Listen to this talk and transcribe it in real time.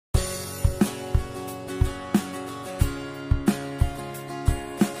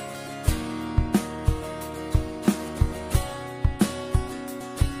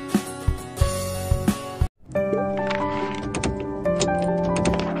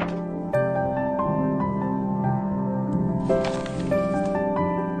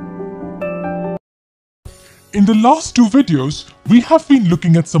In the last two videos, we have been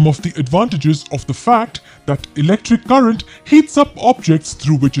looking at some of the advantages of the fact that electric current heats up objects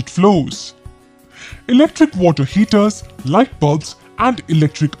through which it flows. Electric water heaters, light bulbs, and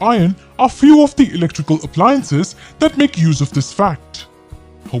electric iron are few of the electrical appliances that make use of this fact.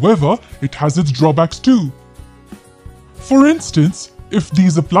 However, it has its drawbacks too. For instance, if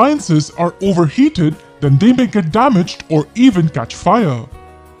these appliances are overheated, then they may get damaged or even catch fire.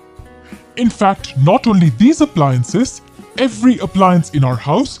 In fact, not only these appliances, every appliance in our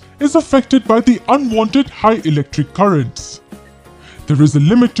house is affected by the unwanted high electric currents. There is a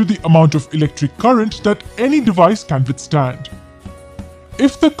limit to the amount of electric current that any device can withstand.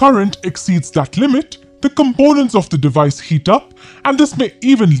 If the current exceeds that limit, the components of the device heat up, and this may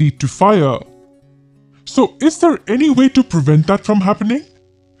even lead to fire. So, is there any way to prevent that from happening?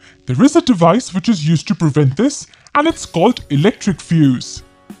 There is a device which is used to prevent this, and it's called electric fuse.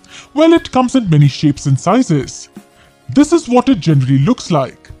 Well, it comes in many shapes and sizes. This is what it generally looks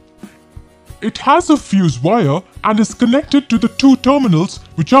like. It has a fuse wire and is connected to the two terminals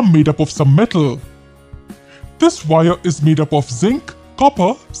which are made up of some metal. This wire is made up of zinc,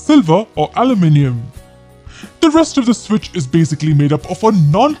 copper, silver or aluminium. The rest of the switch is basically made up of a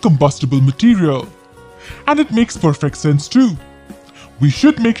non-combustible material. And it makes perfect sense too. We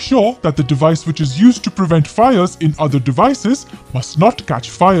should make sure that the device which is used to prevent fires in other devices must not catch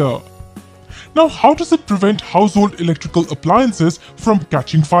fire. Now, how does it prevent household electrical appliances from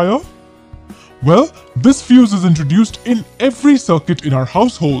catching fire? Well, this fuse is introduced in every circuit in our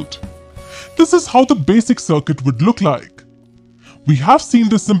household. This is how the basic circuit would look like. We have seen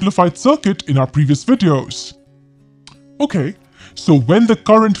the simplified circuit in our previous videos. Okay, so when the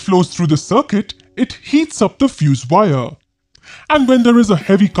current flows through the circuit, it heats up the fuse wire. And when there is a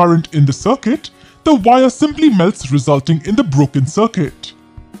heavy current in the circuit, the wire simply melts, resulting in the broken circuit.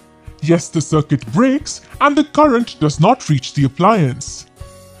 Yes, the circuit breaks and the current does not reach the appliance.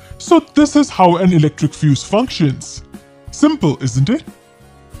 So this is how an electric fuse functions. Simple, isn't it?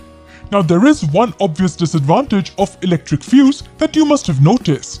 Now there is one obvious disadvantage of electric fuse that you must have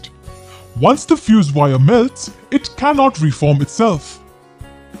noticed. Once the fuse wire melts, it cannot reform itself.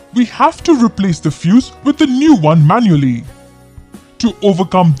 We have to replace the fuse with the new one manually. To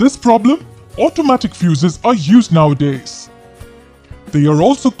overcome this problem, automatic fuses are used nowadays. They are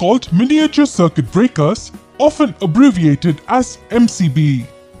also called miniature circuit breakers, often abbreviated as MCB.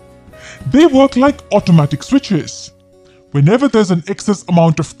 They work like automatic switches. Whenever there's an excess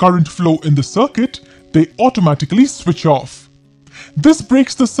amount of current flow in the circuit, they automatically switch off. This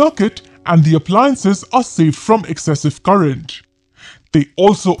breaks the circuit and the appliances are saved from excessive current. They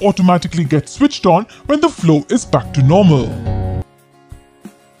also automatically get switched on when the flow is back to normal.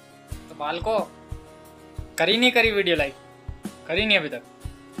 तो बालको करी नहीं करी video like करी नहीं अभी तक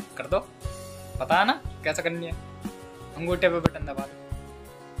कर दो पता है ना कैसे करनी है अंगूठे पे बटन दबा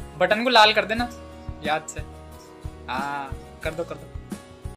दो बटन को लाल कर देना याद से हाँ कर दो